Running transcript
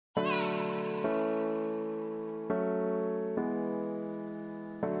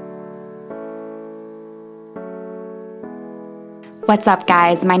What's up,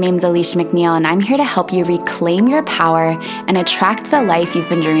 guys? My name's Alicia McNeil, and I'm here to help you reclaim your power and attract the life you've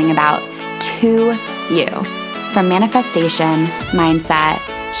been dreaming about to you. From manifestation, mindset,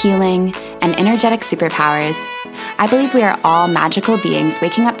 healing, and energetic superpowers, I believe we are all magical beings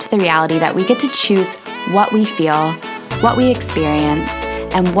waking up to the reality that we get to choose what we feel, what we experience,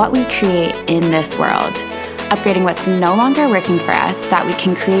 and what we create in this world. Upgrading what's no longer working for us, that we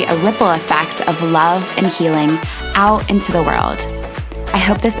can create a ripple effect of love and healing out into the world. I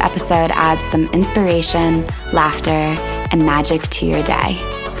hope this episode adds some inspiration, laughter, and magic to your day.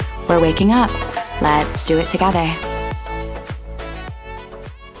 We're waking up. Let's do it together.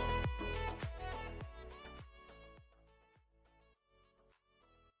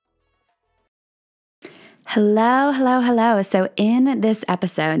 Hello. So in this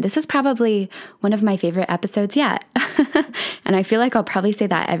episode, this is probably one of my favorite episodes yet. And I feel like I'll probably say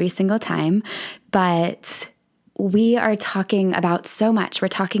that every single time, but we are talking about so much. We're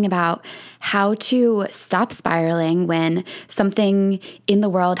talking about how to stop spiraling when something in the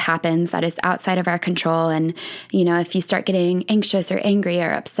world happens that is outside of our control. And, if you start getting anxious or angry or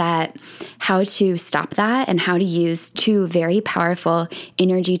upset, how to stop that and how to use two very powerful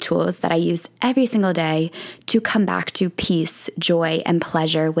energy tools that I use every single day to come back to peace, joy, and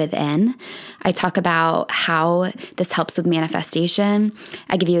pleasure within. I talk about how this helps with manifestation.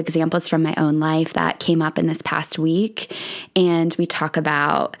 I give you examples from my own life that came up in this past week. And we talk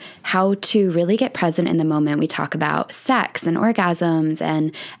about how to really get present in the moment. We talk about sex and orgasms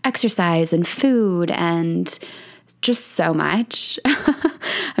and exercise and food and just so much.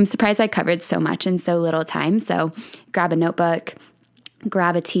 I'm surprised I covered so much in so little time. So grab a notebook,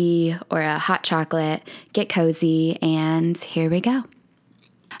 grab a tea or a hot chocolate, get cozy, and here we go.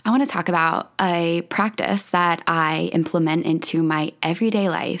 I want to talk about a practice that I implement into my everyday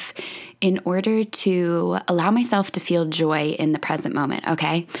life in order to allow myself to feel joy in the present moment,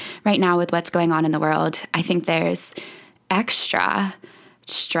 okay? Right now with what's going on in the world, I think there's extra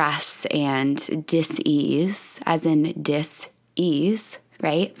stress and dis-ease, as in dis-ease,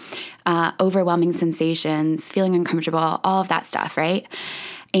 right? Overwhelming sensations, feeling uncomfortable, all of that stuff, right?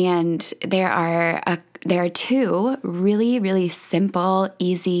 And there are two really, really simple,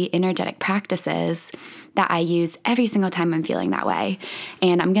 easy, energetic practices that I use every single time I'm feeling that way.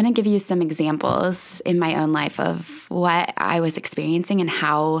 And I'm going to give you some examples in my own life of what I was experiencing and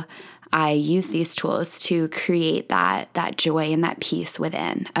how I use these tools to create that joy and that peace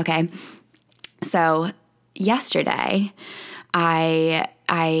within, okay? So yesterday, I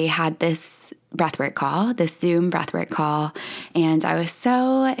had this breathwork call, this Zoom breathwork call, and I was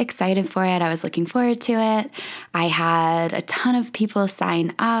so excited for it. I was looking forward to it. I had a ton of people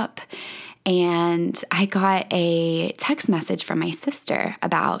sign up, and I got a text message from my sister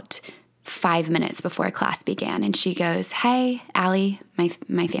about 5 minutes before class began, and she goes, "Hey, Allie,"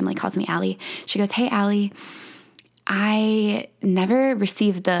 my family calls me Allie. She goes, "Hey, Allie, I never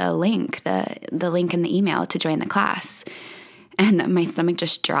received the link in the email to join the class." And my stomach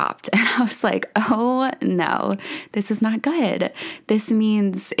just dropped. And I was like, oh no, this is not good. This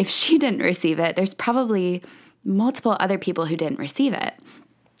means if she didn't receive it, there's probably multiple other people who didn't receive it.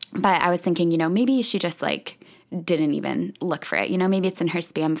 But I was thinking, maybe she just didn't even look for it. Maybe it's in her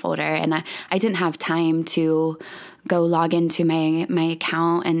spam folder. And I didn't have time to go log into my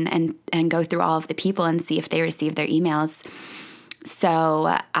account and go through all of the people and see if they received their emails.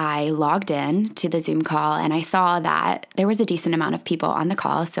 So I logged in to the Zoom call and I saw that there was a decent amount of people on the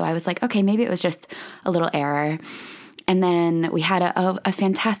call. So I was like, okay, maybe it was just a little error. And then we had a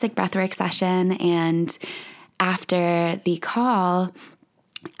fantastic breathwork session. And after the call,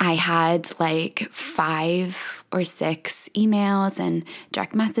 I had 5 or 6 emails and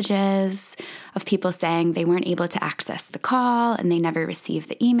direct messages of people saying they weren't able to access the call and they never received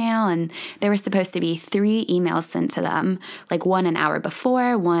the email. And there were supposed to be 3 emails sent to them, one an hour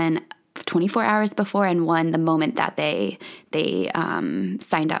before, one 24 hours before, and one the moment that they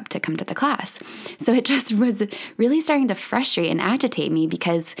signed up to come to the class. So it just was really starting to frustrate and agitate me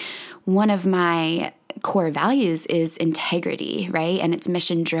because one of my core values is integrity, right? And it's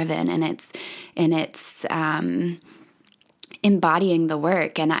mission driven, and it's embodying the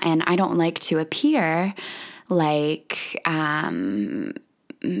work. And I don't like to appear like I'm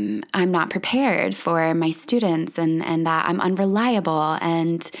not prepared for my students and that I'm unreliable.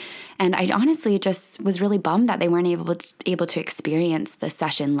 And I honestly just was really bummed that they weren't able to experience the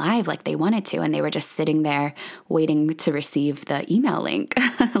session live like they wanted to. And they were just sitting there waiting to receive the email link.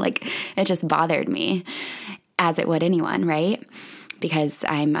 It just bothered me, as it would anyone, right? Because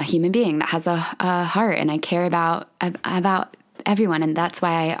I'm a human being that has a heart, and I care about everyone. And that's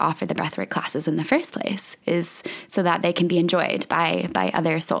why I offer the breathwork classes in the first place, is so that they can be enjoyed by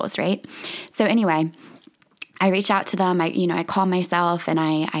other souls, right? So anyway, I reach out to them. I call myself, and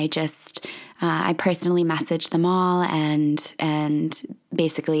I just I personally message them all and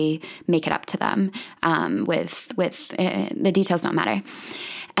basically make it up to them with the details don't matter.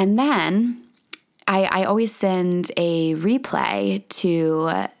 And then I always send a replay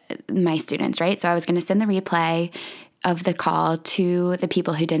to my students, right? So I was going to send the replay of the call to the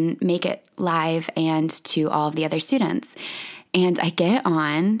people who didn't make it live and to all of the other students. And I get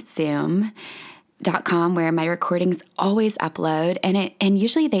on Zoom.com where my recordings always upload, and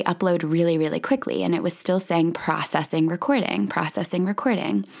usually they upload really, really quickly. And it was still saying processing recording.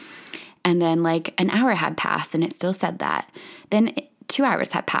 And then like an hour had passed and it still said that. Then 2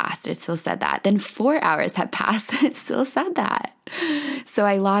 hours had passed, it still said that. Then 4 hours had passed, and it still said that. So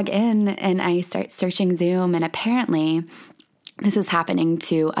I log in and I start searching Zoom, and apparently this is happening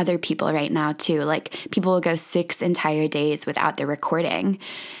to other people right now too. Like, people will go 6 entire days without their recording.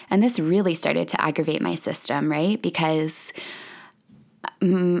 And this really started to aggravate my system, right? Because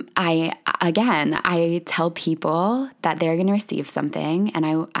I tell people that they're going to receive something,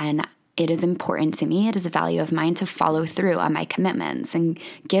 and it is important to me. It is a value of mine to follow through on my commitments and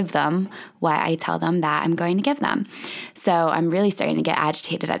give them what I tell them that I'm going to give them. So I'm really starting to get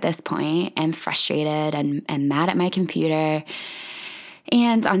agitated at this point and frustrated and mad at my computer.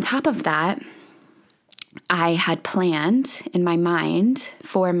 And on top of that, I had planned in my mind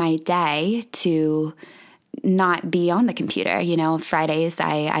for my day to not be on the computer. Fridays,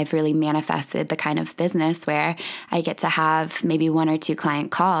 I've really manifested the kind of business where I get to have maybe 1 or 2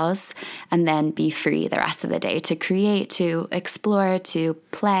 client calls and then be free the rest of the day to create, to explore, to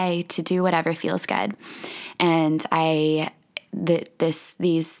play, to do whatever feels good. And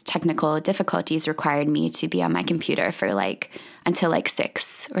these technical difficulties required me to be on my computer for until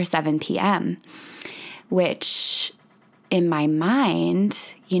 6 or 7 p.m., which in my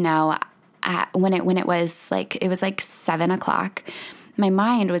mind, when it was 7 o'clock, my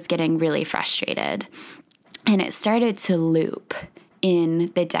mind was getting really frustrated, and it started to loop in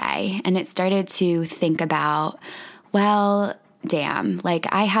the day, and it started to think about, well, damn,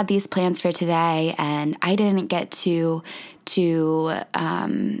 I had these plans for today and I didn't get to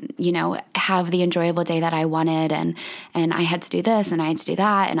have the enjoyable day that I wanted, and I had to do this and I had to do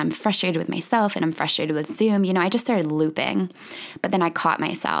that, and I'm frustrated with myself and I'm frustrated with Zoom. I just started looping, but then I caught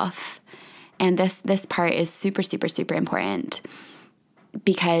myself. And this part is super, super, super important,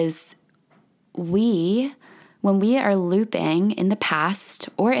 because when we are looping in the past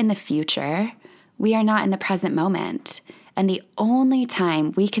or in the future, we are not in the present moment. And the only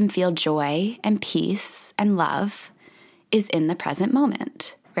time we can feel joy and peace and love is in the present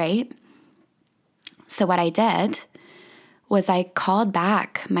moment, right? So what I did was I called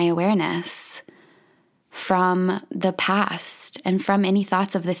back my awareness from the past and from any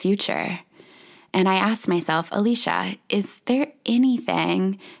thoughts of the future. And I asked myself, Alicia, is there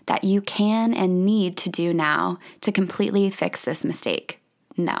anything that you can and need to do now to completely fix this mistake?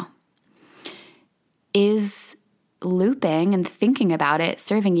 No. Is looping and thinking about it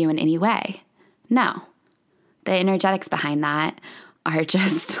serving you in any way? No. The energetics behind that are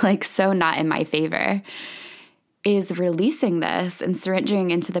just so not in my favor. Is releasing this and surrendering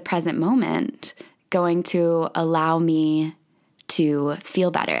into the present moment going to allow me to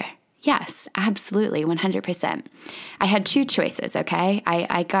feel better? Yes, absolutely, 100%. I had 2 choices, okay?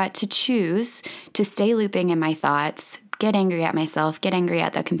 I got to choose to stay looping in my thoughts, get angry at myself, get angry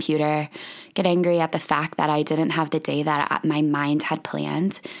at the computer, get angry at the fact that I didn't have the day that my mind had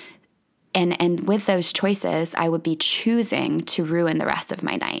planned. And with those choices, I would be choosing to ruin the rest of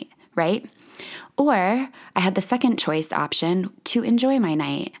my night, right? Or I had the second choice option to enjoy my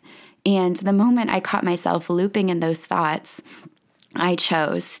night. And the moment I caught myself looping in those thoughts, I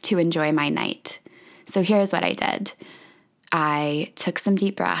chose to enjoy my night. So here's what I did. I took some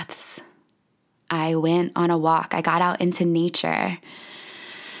deep breaths. I went on a walk. I got out into nature.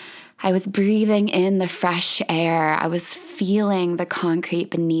 I was breathing in the fresh air. I was feeling the concrete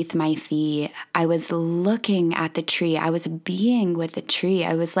beneath my feet. I was looking at the tree. I was being with the tree.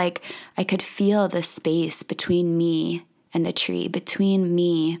 I was I could feel the space between me and the tree, between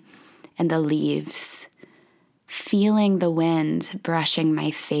me and the leaves. Feeling the wind brushing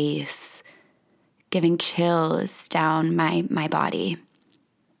my face, giving chills down my body.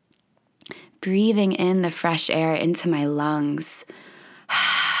 Breathing in the fresh air into my lungs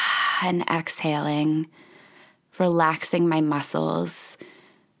and exhaling, relaxing my muscles,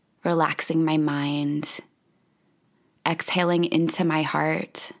 relaxing my mind, exhaling into my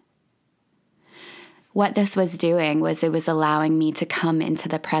heart. what this was doing was it was allowing me to come into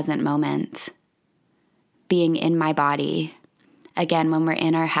the present moment, being in my body. Again, when we're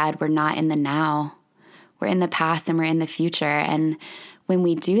in our head, we're not in the now. We're in the past and we're in the future. And when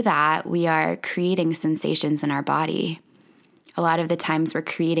we do that, we are creating sensations in our body. A lot of the times we're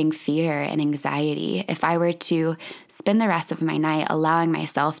creating fear and anxiety. If I were to spend the rest of my night allowing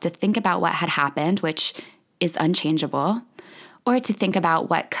myself to think about what had happened, which is unchangeable, or to think about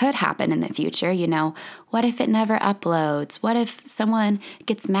what could happen in the future, what if it never uploads? What if someone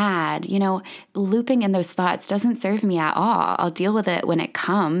gets mad? Looping in those thoughts doesn't serve me at all. I'll deal with it when it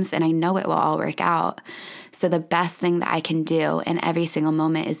comes, and I know it will all work out. So the best thing that I can do in every single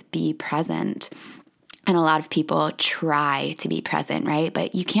moment is be present. And a lot of people try to be present, right?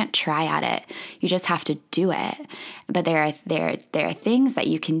 But you can't try at it. You just have to do it. But there are things that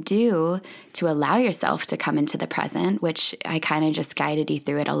you can do to allow yourself to come into the present, which I kind of just guided you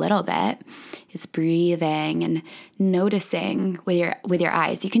through it a little bit, is breathing and noticing with your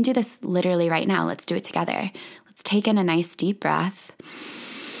eyes. You can do this literally right now. Let's do it together. Let's take in a nice deep breath.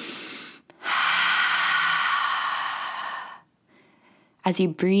 As you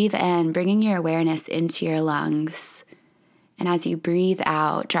breathe in, bringing your awareness into your lungs. And as you breathe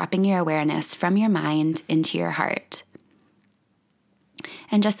out, dropping your awareness from your mind into your heart.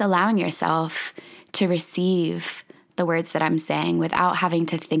 And just allowing yourself to receive the words that I'm saying without having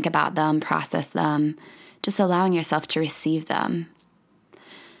to think about them, process them. Just allowing yourself to receive them.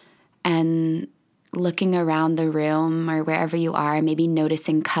 And looking around the room or wherever you are, maybe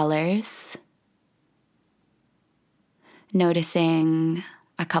noticing colors. Noticing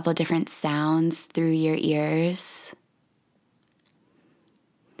a couple different sounds through your ears.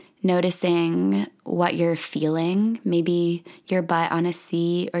 Noticing what you're feeling, maybe your butt on a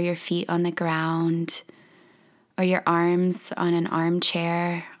seat or your feet on the ground or your arms on an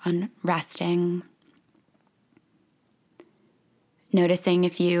armchair on resting. Noticing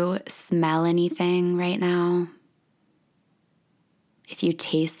if you smell anything right now, if you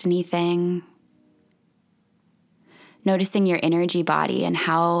taste anything. Noticing your energy body and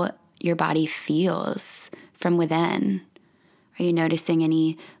how your body feels from within. Are you noticing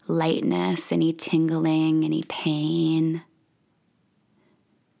any lightness, any tingling, any pain?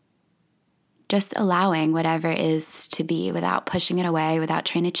 Just allowing whatever is to be without pushing it away, without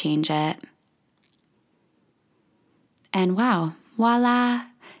trying to change it. And wow, voila,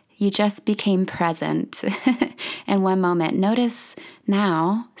 you just became present in one moment. Notice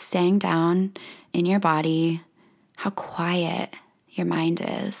now, staying down in your body, how quiet your mind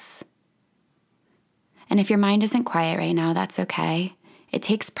is. And if your mind isn't quiet right now, that's okay. It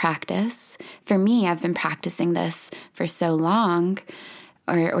takes practice. For me, I've been practicing this for so long,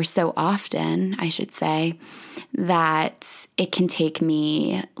 or so often, I should say, that it can take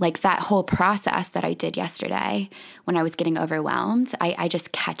me, like that whole process that I did yesterday when I was getting overwhelmed, I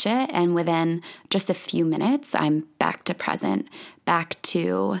just catch it, and within just a few minutes, I'm back to present, back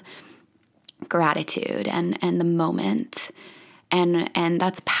to gratitude and the moment. And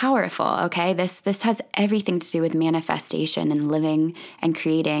that's powerful, okay? This has everything to do with manifestation and living and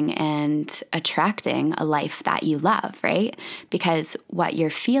creating and attracting a life that you love, right? Because what you're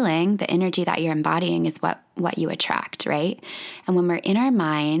feeling, the energy that you're embodying is what you attract, right? And when we're in our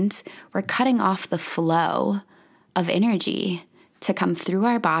mind, we're cutting off the flow of energy to come through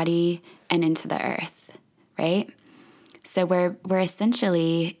our body and into the earth, right? So we're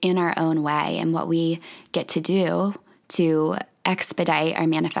essentially in our own way, and what we get to do to expedite our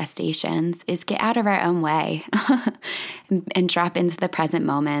manifestations is get out of our own way and drop into the present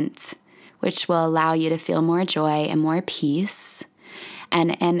moment, which will allow you to feel more joy and more peace.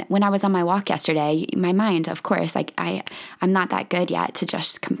 And when I was on my walk yesterday, my mind, of course, like I'm not that good yet to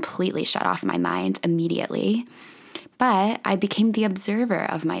just completely shut off my mind immediately. But I became the observer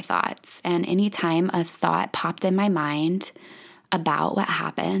of my thoughts. And anytime a thought popped in my mind about what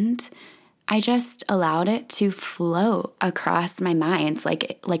happened, I just allowed it to float across my mind,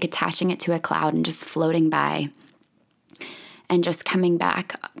 like attaching it to a cloud and just floating by. And just coming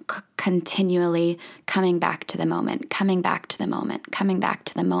back, continually coming back to the moment, coming back to the moment, coming back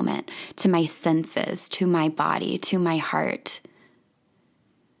to the moment, to my senses, to my body, to my heart.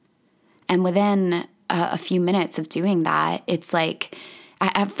 And within a few minutes of doing that, it's like,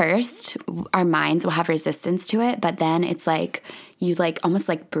 at first, our minds will have resistance to it, but then it's like, you like almost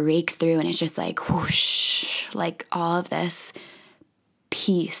like break through, and it's just like whoosh, like all of this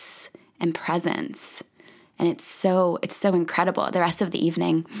peace and presence. And it's so incredible. The rest of the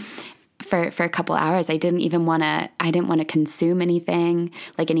evening, for a couple hours. I didn't want to consume anything,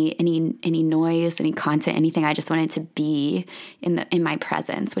 like any noise, any content, anything. I just wanted to be in my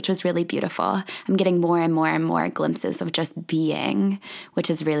presence, which was really beautiful. I'm getting more and more and more glimpses of just being, which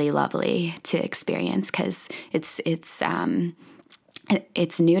is really lovely to experience, because it's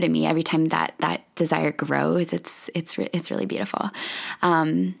new to me. Every time that desire grows, it's really beautiful.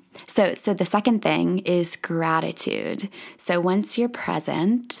 So the second thing is gratitude. So once you're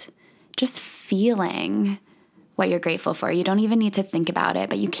present, just feeling what you're grateful for. You don't even need to think about it,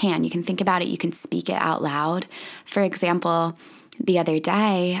 but you can think about it. You can speak it out loud. For example, the other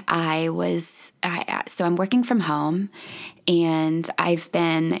day so I'm working from home, and I've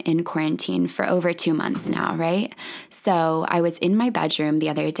been in quarantine for over 2 months now, right? So I was in my bedroom the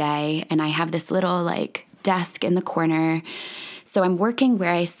other day, and I have this little like desk in the corner. So I'm working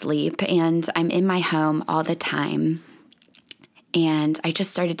where I sleep, and I'm in my home all the time. And I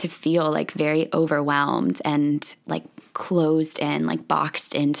just started to feel like very overwhelmed and like closed in, like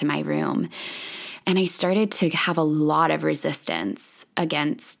boxed into my room. And I started to have a lot of resistance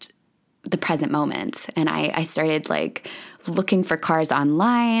against the present moment. And I started like looking for cars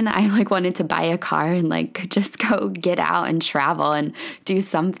online. I like wanted to buy a car and like just go get out and travel and do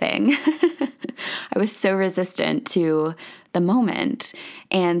something. I was so resistant to the moment.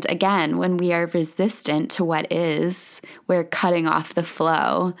 And again, when we are resistant to what is, we're cutting off the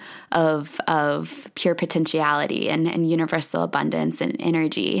flow of pure potentiality and universal abundance and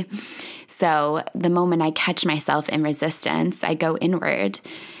energy. So the moment I catch myself in resistance, I go inward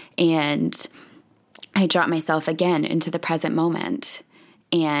and I drop myself again into the present moment.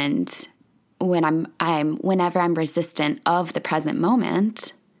 And whenever I'm resistant of the present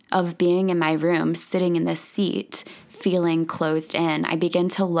moment, of being in my room, sitting in this seat, feeling closed in, I begin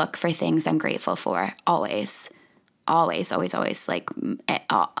to look for things I'm grateful for. Always, like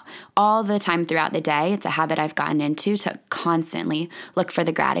all the time throughout the day. It's a habit I've gotten into to constantly look for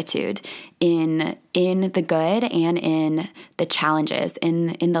the gratitude in the good and in the challenges,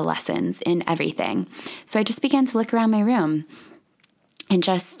 in the lessons, in everything. So I just began to look around my room and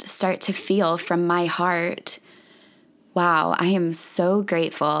just start to feel from my heart, wow, I am so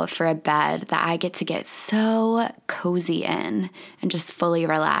grateful for a bed that I get to get so cozy in and just fully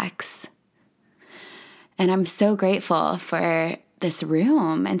relax. And I'm so grateful for this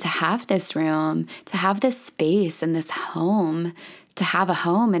room and to have this room, to have this space and this home, to have a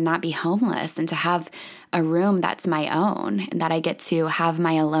home and not be homeless, and to have a room that's my own and that I get to have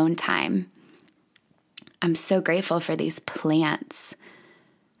my alone time. I'm so grateful for these plants.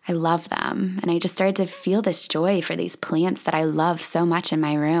 I love them. And I just started to feel this joy for these plants that I love so much in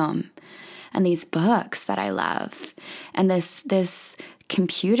my room, and these books that I love, and this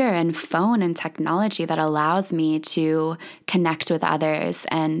computer and phone and technology that allows me to connect with others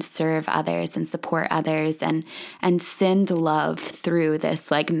and serve others and support others and send love through this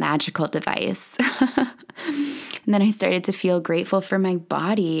like magical device. And then I started to feel grateful for my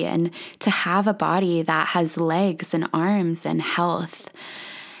body and to have a body that has legs and arms and health.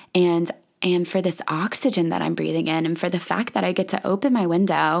 And for this oxygen that I'm breathing in, and for the fact that I get to open my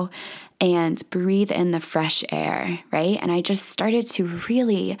window and breathe in the fresh air, right? And I just started to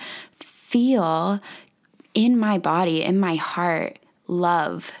really feel in my body, in my heart,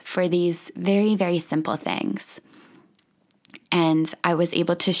 love for these very, very simple things. And I was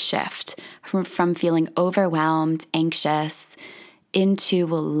able to shift from feeling overwhelmed, anxious, into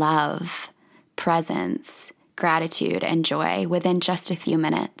love, presence, gratitude, and joy within just a few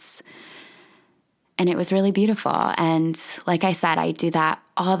minutes. And it was really beautiful. And like I said, I do that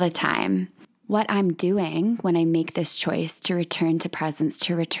all the time. What I'm doing when I make this choice to return to presence,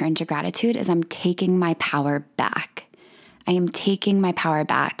 to return to gratitude, is I'm taking my power back. I am taking my power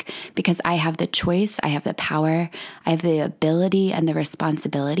back because I have the choice, I have the power, I have the ability and the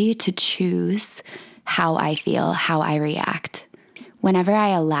responsibility to choose how I feel, how I react. Whenever I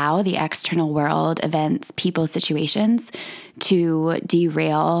allow the external world, events, people, situations to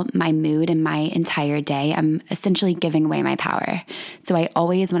derail my mood and my entire day, I'm essentially giving away my power. So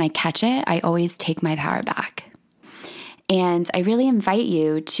when I catch it, I always take my power back. And I really invite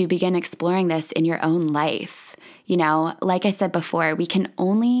you to begin exploring this in your own life. You know, like I said before, we can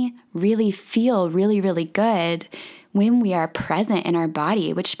only really feel really, really good when we are present in our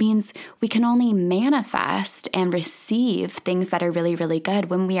body, which means we can only manifest and receive things that are really, really good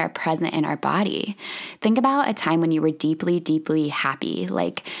when we are present in our body. Think about a time when you were deeply, deeply happy.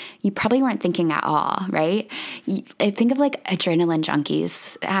 Like you probably weren't thinking at all, right? I think of like adrenaline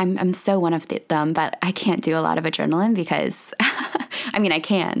junkies. I'm so one of them, but I can't do a lot of adrenaline because, I mean, I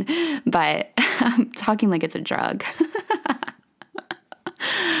can, but I'm talking like it's a drug.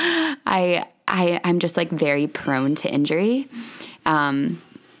 I'm just like very prone to injury.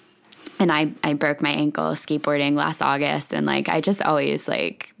 And I broke my ankle skateboarding last August, and like I just always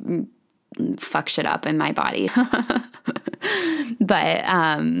like fuck shit up in my body. But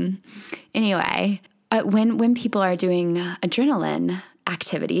anyway, when people are doing adrenaline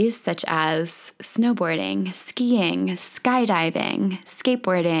activities such as snowboarding, skiing, skydiving,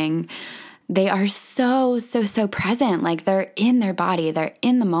 skateboarding, they are so present. Like they're in their body, they're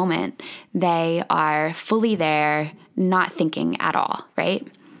in the moment. They are fully there, not thinking at all, right?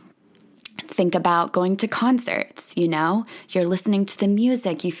 Think about going to concerts, you're listening to the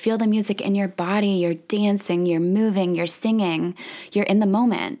music, you feel the music in your body, you're dancing, you're moving, you're singing, you're in the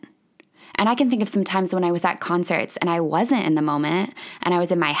moment. And I can think of some times when I was at concerts and I wasn't in the moment and I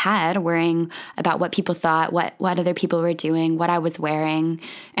was in my head worrying about what people thought, what other people were doing, what I was wearing,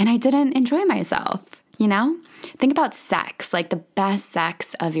 and I didn't enjoy myself, Think about sex, like the best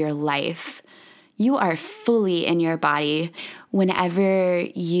sex of your life. You are fully in your body whenever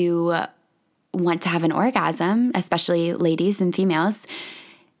you want to have an orgasm, especially ladies and females.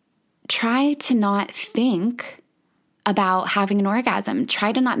 Try to not think about having an orgasm.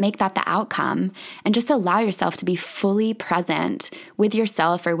 Try to not make that the outcome and just allow yourself to be fully present with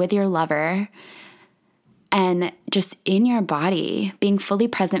yourself or with your lover and just in your body, being fully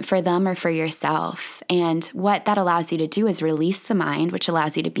present for them or for yourself. And what that allows you to do is release the mind, which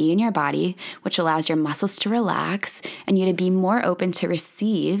allows you to be in your body, which allows your muscles to relax and you to be more open to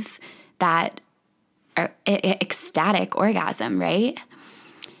receive that ecstatic orgasm, right?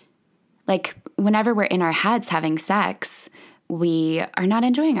 Like whenever we're in our heads having sex, we are not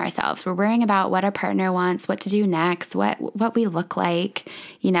enjoying ourselves. We're worrying about what our partner wants, what to do next, what we look like,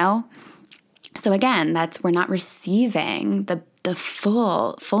 So again, we're not receiving the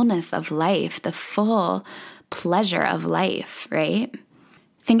fullness of life, the full pleasure of life, right?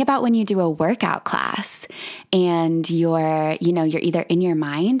 Think about when you do a workout class and you're either in your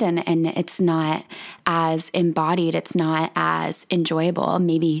mind and it's not as embodied, it's not as enjoyable.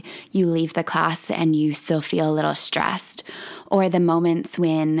 Maybe you leave the class and you still feel a little stressed, or the moments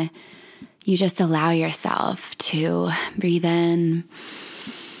when you just allow yourself to breathe in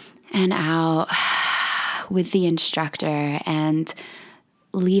and out with the instructor and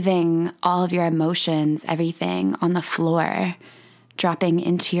leaving all of your emotions, everything on the floor, dropping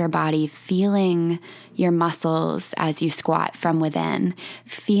into your body, feeling your muscles as you squat from within,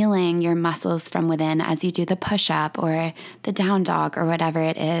 feeling your muscles from within as you do the push-up or the down dog or whatever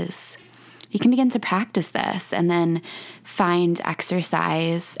it is. You can begin to practice this and then find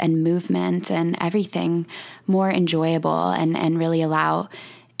exercise and movement and everything more enjoyable and really allow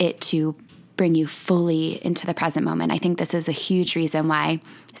it to bring you fully into the present moment. I think this is a huge reason why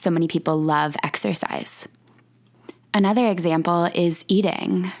so many people love exercise. Another example is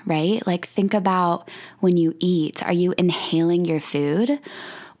eating, right? Like think about when you eat. Are you inhaling your food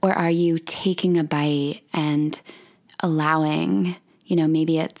or are you taking a bite and allowing,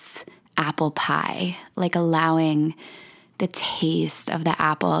 maybe it's apple pie, like allowing the taste of the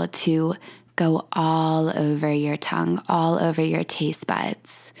apple to go all over your tongue, all over your taste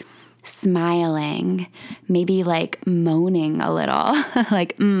buds, smiling, maybe like moaning a little,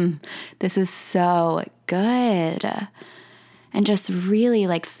 like, this is so good. And just really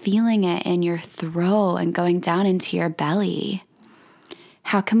like feeling it in your throat and going down into your belly.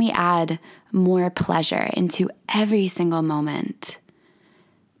 How can we add more pleasure into every single moment?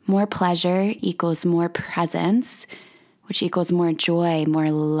 More pleasure equals more presence, which equals more joy, more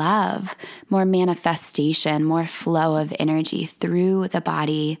love, more manifestation, more flow of energy through the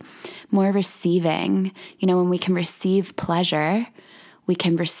body, more receiving. When we can receive pleasure, we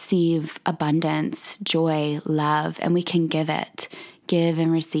can receive abundance, joy, love, and we can give it. Give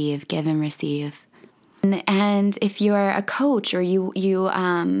and receive, give and receive. And if you're a coach or you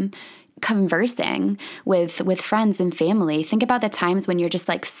conversing with friends and family, think about the times when you're just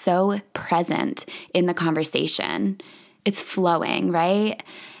like so present in the conversation. It's flowing, right?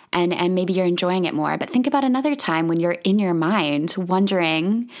 And maybe you're enjoying it more. But think about another time when you're in your mind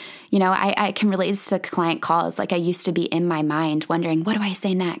wondering, I can relate this to client calls. Like I used to be in my mind wondering, what do I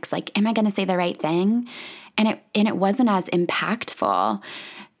say next? Like, am I going to say the right thing? And it wasn't as impactful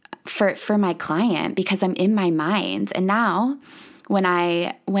for my client because I'm in my mind. And now when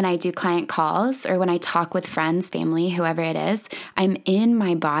I do client calls or when I talk with friends, family, whoever it is, I'm in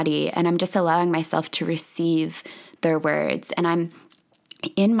my body and I'm just allowing myself to receive their words. And I'm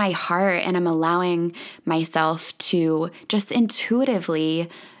in my heart and I'm allowing myself to just intuitively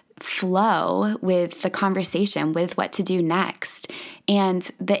flow with the conversation, with what to do next. And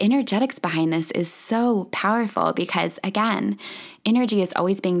the energetics behind this is so powerful because, again, energy is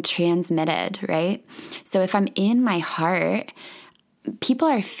always being transmitted, right? So if I'm in my heart, people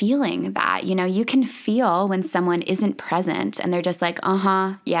are feeling that. You can feel when someone isn't present and they're just like,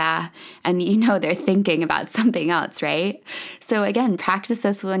 yeah. And they're thinking about something else, right? So again, practice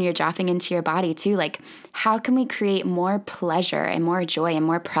this when you're dropping into your body too. Like, how can we create more pleasure and more joy and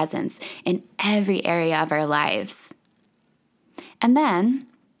more presence in every area of our lives? And then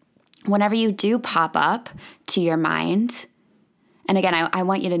whenever you do pop up to your mind, and again, I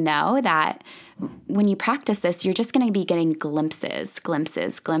want you to know that when you practice this, you're just going to be getting glimpses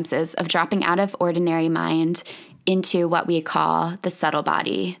of dropping out of ordinary mind into what we call the subtle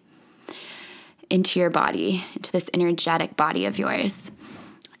body, into your body, into this energetic body of yours.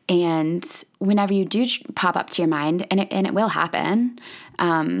 And whenever you do pop up to your mind, and it will happen,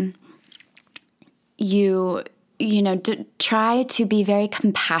 try to be very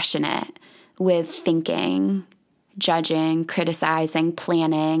compassionate with thinking, judging, criticizing,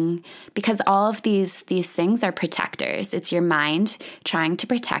 planning, because all of these things are protectors. It's your mind trying to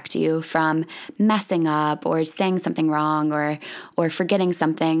protect you from messing up or saying something wrong or forgetting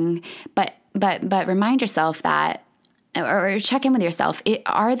something. But remind yourself that, or check in with yourself.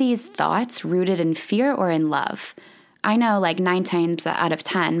 Are these thoughts rooted in fear or in love? I know like 9 times out of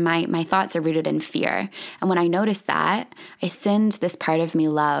 10, my thoughts are rooted in fear. And when I notice that, I send this part of me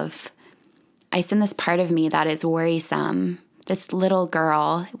love. I send this part of me that is worrisome, this little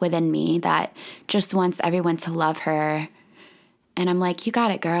girl within me that just wants everyone to love her. And I'm like, you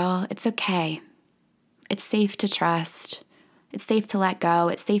got it, girl. It's okay. It's safe to trust. It's safe to let go.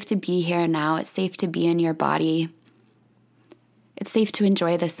 It's safe to be here now. It's safe to be in your body. It's safe to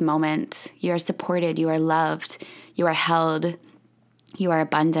enjoy this moment. You are supported. You are loved. You are held. You are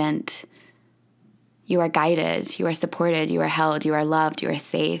abundant. You are guided. You are supported. You are held. You are loved. You are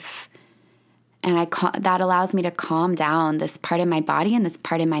safe. And that allows me to calm down this part of my body and this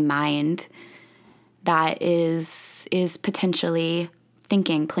part of my mind that is potentially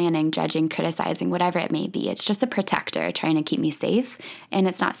thinking, planning, judging, criticizing, whatever it may be. It's just a protector trying to keep me safe, and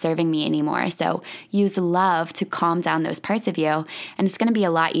it's not serving me anymore. So use love to calm down those parts of you, and it's going to be a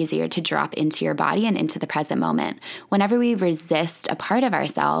lot easier to drop into your body and into the present moment. Whenever we resist a part of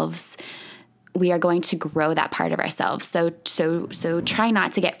ourselves, we are going to grow that part of ourselves. So try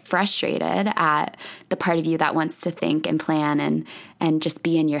not to get frustrated at the part of you that wants to think and plan and just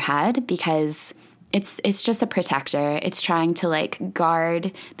be in your head, because it's just a protector. It's trying to like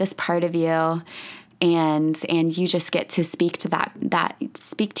guard this part of you, and you just get to speak to that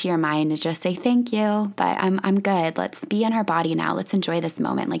speak to your mind and just say thank you, but I'm good. Let's be in our body now. Let's enjoy this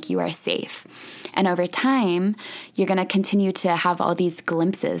moment. Like, you are safe. And over time, you're going to continue to have all these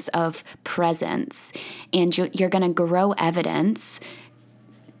glimpses of presence, and you're going to grow evidence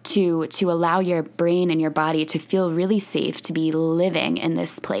to allow your brain and your body to feel really safe to be living in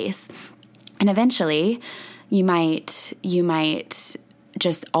this place. And eventually, you might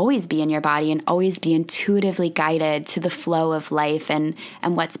just always be in your body and always be intuitively guided to the flow of life and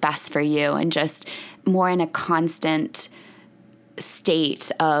what's best for you, and just more in a constant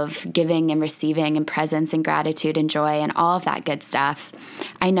state of giving and receiving and presence and gratitude and joy and all of that good stuff.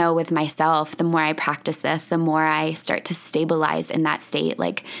 I know with myself, the more I practice this, the more I start to stabilize in that state.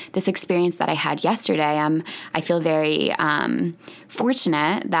 Like this experience that I had yesterday, I feel very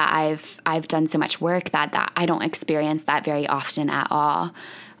fortunate that I've done so much work that I don't experience that very often at all.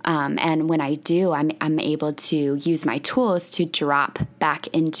 And when I do, I'm able to use my tools to drop back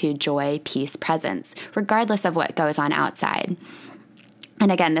into joy, peace, presence, regardless of what goes on outside.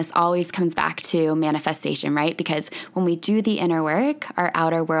 And again, this always comes back to manifestation, right? Because when we do the inner work, our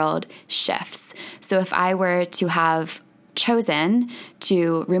outer world shifts. So if I were to have chosen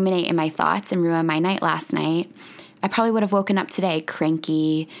to ruminate in my thoughts and ruin my night last night, I probably would have woken up today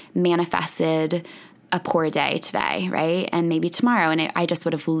cranky, manifested a poor day today, right? And maybe tomorrow, and I just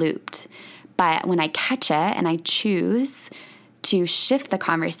would have looped. But when I catch it and I choose to shift the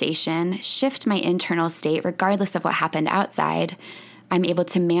conversation, shift my internal state, regardless of what happened outside, I'm able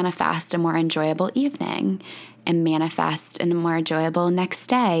to manifest a more enjoyable evening and manifest a more enjoyable next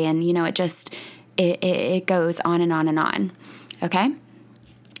day. And, it goes on and on and on. Okay?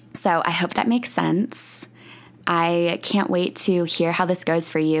 So I hope that makes sense. I can't wait to hear how this goes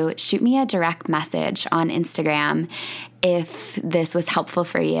for you. Shoot me a direct message on Instagram if this was helpful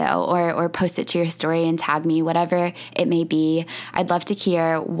for you, or post it to your story and tag me, whatever it may be. I'd love to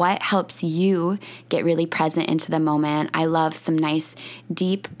hear what helps you get really present into the moment. I love some nice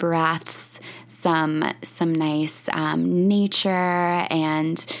deep breaths, some nice nature,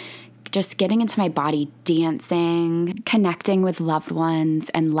 and just getting into my body, dancing, connecting with loved ones,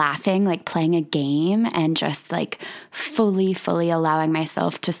 and laughing, like playing a game, and just like fully allowing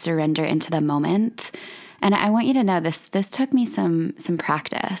myself to surrender into the moment. And I want you to know this took me some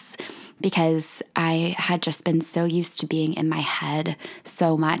practice, because I had just been so used to being in my head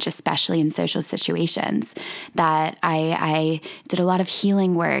so much, especially in social situations, that I did a lot of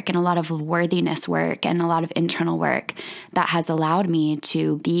healing work and a lot of worthiness work and a lot of internal work that has allowed me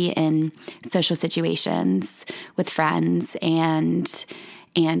to be in social situations with friends and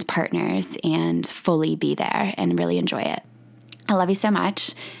partners and fully be there and really enjoy it. I love you so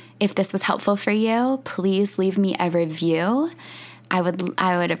much. If this was helpful for you, please leave me a review. I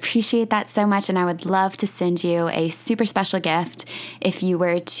would appreciate that so much, and I would love to send you a super special gift if you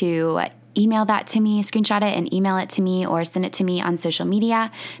were to email that to me, screenshot it and email it to me, or send it to me on social media.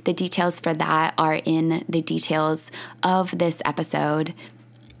 The details for that are in the details of this episode.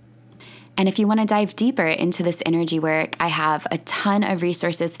 And if you want to dive deeper into this energy work, I have a ton of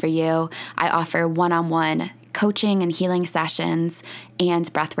resources for you. I offer one-on-one coaching and healing sessions and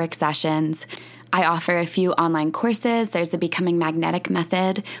breathwork sessions. I offer a few online courses. There's the Becoming Magnetic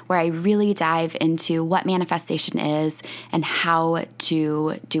method, where I really dive into what manifestation is and how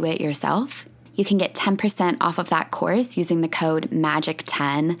to do it yourself. You can get 10% off of that course using the code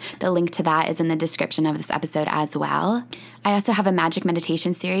MAGIC10. The link to that is in the description of this episode as well. I also have a magic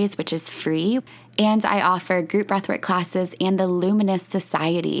meditation series, which is free. And I offer group breathwork classes and the Luminous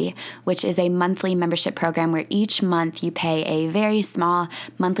Society, which is a monthly membership program where each month you pay a very small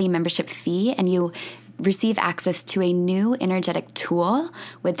monthly membership fee and you receive access to a new energetic tool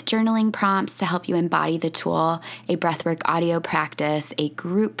with journaling prompts to help you embody the tool, a breathwork audio practice, a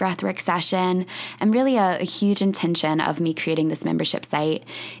group breathwork session, and really a huge intention of me creating this membership site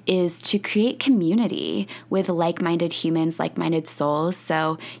is to create community with like-minded humans, like-minded souls.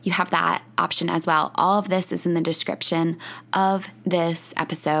 So you have that option as well. All of this is in the description of this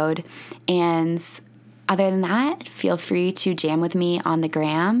episode. And other than that, feel free to jam with me on the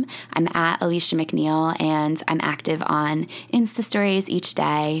gram. I'm at Alicia McNeil, and I'm active on Insta stories each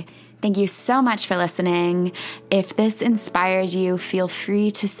day. Thank you so much for listening. If this inspired you, feel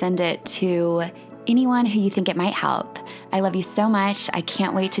free to send it to anyone who you think it might help. I love you so much. I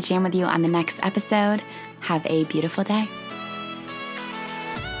can't wait to jam with you on the next episode. Have a beautiful day.